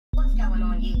going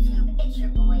on YouTube? It's your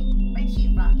boy,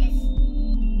 Richie Ruckus.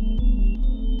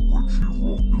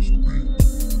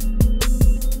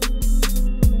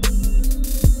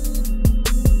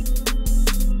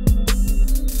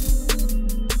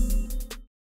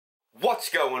 What's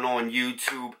going on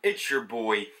YouTube? It's your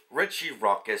boy, Richie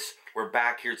Ruckus. We're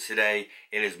back here today.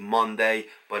 It is Monday,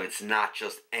 but it's not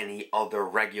just any other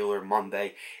regular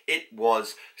Monday. It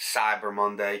was Cyber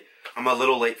Monday. I'm a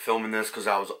little late filming this because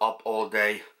I was up all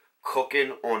day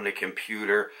cooking on the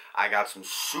computer. I got some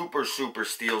super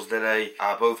steals today.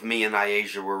 Both me and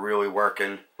Aisha were really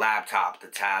working. Laptop, the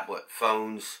tablet,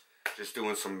 phones, just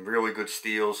doing some really good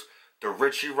steals. The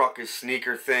Richie Ruckus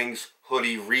sneaker things,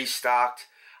 hoodie restocked.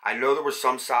 I know there were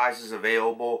some sizes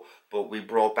available, but we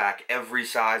brought back every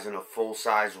size in a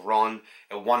full-size run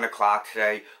at 1 o'clock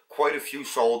today. Quite a few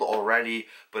sold already,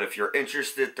 but if you're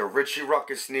interested, the Richie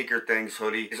Ruckus Sneaker Things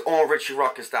hoodie is on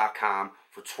richieruckus.com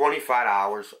for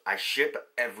 $25. I ship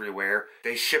everywhere.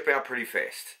 They ship out pretty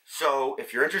fast. So,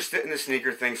 if you're interested in the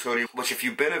Sneaker Things hoodie, which if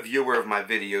you've been a viewer of my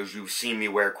videos, you've seen me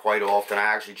wear quite often. I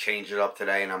actually changed it up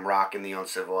today, and I'm rocking the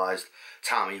Uncivilized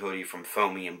Tommy hoodie from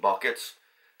Foamy and Buckets.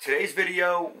 Today's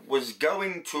video was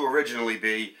going to originally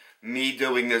be me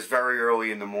doing this very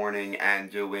early in the morning and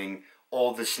doing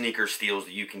all the sneaker steals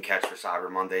that you can catch for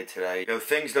Cyber Monday today. You know,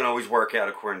 things don't always work out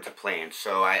according to plan,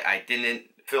 so I didn't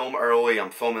film early. I'm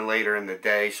filming later in the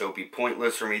day, so it'd be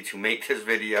pointless for me to make this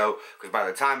video because by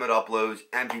the time it uploads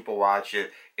and people watch it,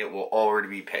 it will already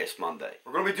be past Monday.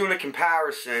 We're going to be doing a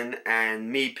comparison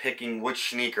and me picking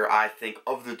which sneaker I think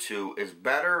of the two is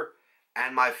better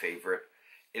and my favorite.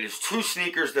 It is two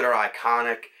sneakers that are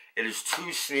iconic. It is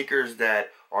two sneakers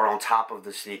that are on top of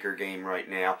the sneaker game right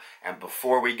now. And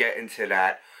before we get into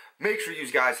that, make sure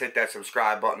you guys hit that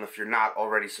subscribe button if you're not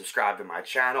already subscribed to my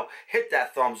channel. Hit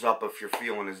that thumbs up if you're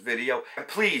feeling this video. And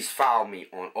please follow me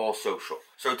on all social.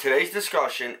 So today's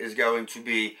discussion is going to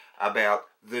be about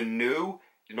the new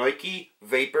Nike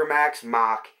Vapormax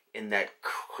Moc in that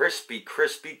crispy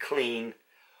clean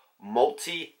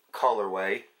multi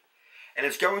colorway. And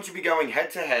it's going to be going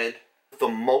head-to-head with the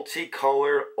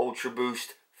Multicolor Ultra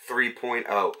Boost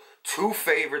 3.0. Two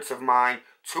favorites of mine,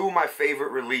 two of my favorite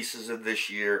releases of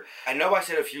this year. I know I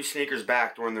said a few sneakers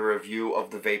back during the review of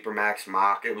the Vapormax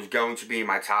Moc. It was going to be in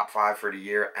my top 5 for the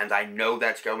year, and I know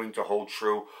that's going to hold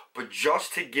true. But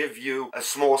just to give you a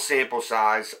small sample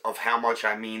size of how much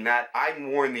I mean that, I've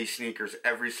worn these sneakers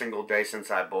every single day since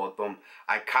I bought them.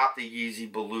 I copped the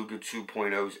Yeezy Beluga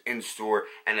 2.0s in store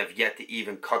and have yet to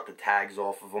even cut the tags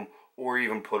off of them or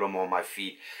even put them on my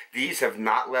feet. These have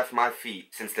not left my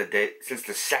feet since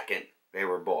the second they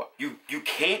were bought. You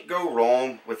can't go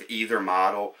wrong with either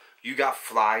model. You got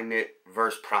Fly Knit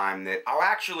versus Prime Knit. I'll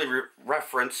actually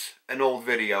reference an old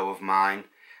video of mine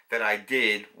that I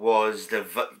did was the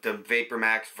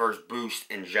Vapormax versus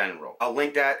Boost in general. I'll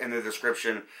link that in the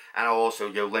description, and I'll also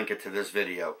link it to this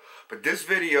video. But this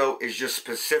video is just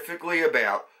specifically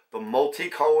about the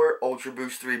Multicolor Ultra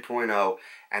Boost 3.0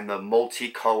 and the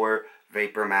Multicolor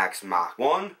Vapormax Moc.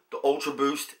 One, the Ultra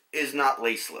Boost is not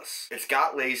laceless. It's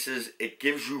got laces. It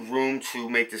gives you room to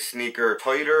make the sneaker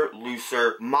tighter,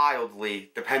 looser,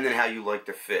 mildly, depending on how you like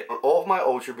to fit. On all of my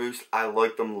Ultra Boost, I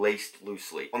like them laced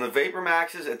loosely. On the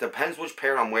Vapormaxes, it depends which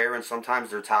pair I'm wearing.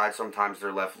 Sometimes they're tied, sometimes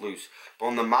they're left loose. But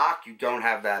on the Moc, you don't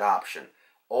have that option.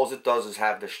 All it does is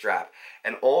have the strap.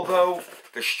 And although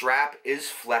the strap is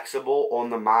flexible on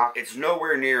the Moc, it's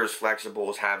nowhere near as flexible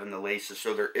as having the laces,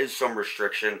 so there is some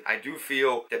restriction. I do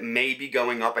feel that maybe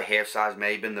going up a half size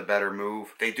may have been the better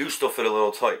move. They do still fit a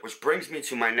little tight, which brings me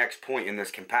to my next point in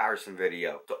this comparison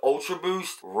video. The Ultra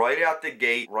Boost, right out the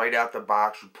gate, right out the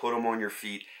box, you put them on your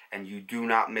feet, and you do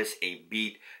not miss a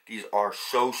beat. These are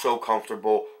so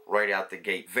comfortable right out the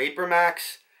gate.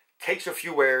 Vapormax takes a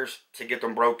few wears to get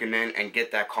them broken in and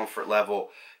get that comfort level,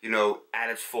 you know, at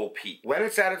its full peak. When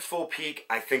it's at its full peak,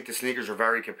 I think the sneakers are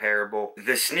very comparable.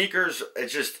 The sneakers,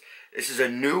 this is a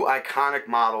new iconic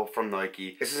model from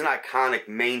Nike. This is an iconic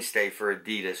mainstay for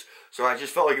Adidas. So I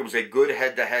just felt like it was a good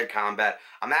head-to-head combat.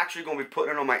 I'm actually going to be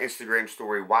putting it on my Instagram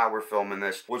story while we're filming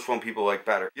this, which one people like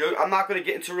better. You know, I'm not going to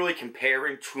get into really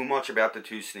comparing too much about the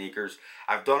two sneakers.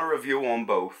 I've done a review on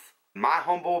both. My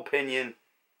humble opinion,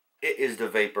 it is the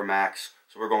Vapormax.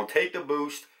 So we're going to take the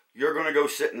Boost. You're going to go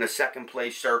sit in the second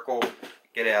place circle.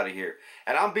 Get out of here.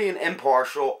 And I'm being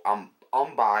impartial. I'm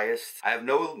unbiased. I have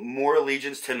no more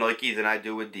allegiance to Nike than I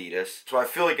do Adidas. So I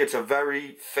feel like it's a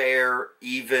very fair,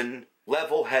 even,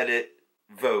 level-headed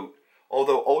vote.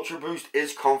 Although Ultra Boost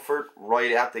is comfort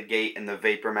right out the gate and the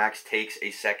Vapormax takes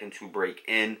a second to break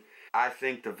in, I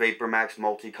think the Vapormax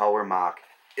Multicolor Moc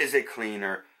is a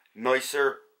cleaner,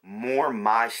 nicer, more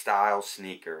my style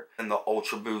sneaker than the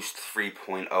Ultra Boost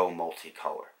 3.0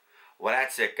 multicolor. Well,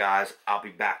 that's it, guys. I'll be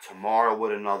back tomorrow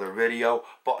with another video.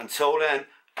 But until then,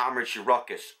 I'm Richie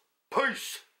Ruckus.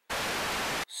 Peace!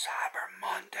 Cyber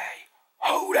Monday.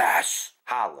 Who das?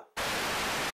 Holla.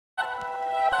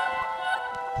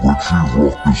 Richie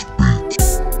Ruckus